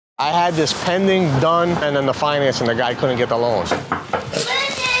I had this pending, done, and then the financing, the guy couldn't get the loans.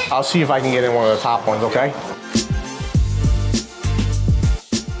 I'll see if I can get in one of the top ones, okay?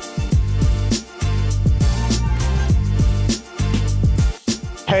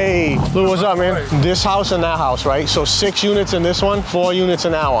 Hey, Lou, what's up, man? This house and that house, right? So 6 units in this one, 4 units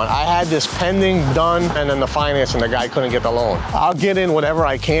in that one. I had this pending, done, and then the financing, the guy couldn't get the loan. I'll get in whatever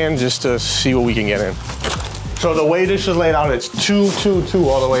I can just to see what we can get in. So the way this is laid out, it's 2, 2, 2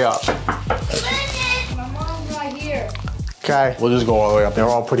 all the way up. My mom's right here. Okay, we'll just go all the way up. They're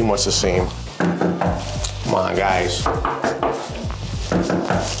all pretty much the same. Come on, guys.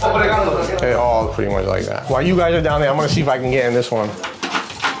 They're all pretty much like that. While you guys are down there, I'm gonna see if I can get in this one.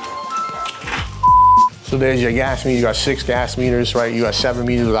 So there's your gas meter. You got 6 gas meters, right? You got 7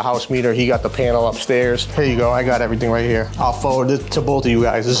 meters with a house meter. He got the panel upstairs. Here you go. I got everything right here. I'll forward it to both of you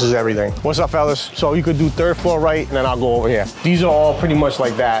guys. This is everything. What's up, fellas? So you could do 3rd floor right, and then I'll go over here. These are all pretty much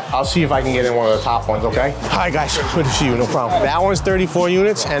like that. I'll see if I can get in one of the top ones, okay? Hi, guys. Good to see you. No problem. That one's 34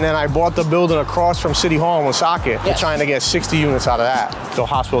 units, and then I bought the building across from City Hall in Woonsocket. We're trying to get 60 units out of that. The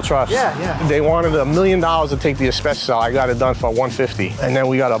Hospital Trust. Yeah. They wanted $1 million to take the asbestos out. I got it done for 150. And then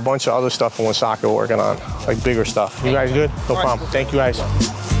we got a bunch of other stuff in Woonsocket working on, like bigger stuff. You guys good? No problem. Thank you, guys.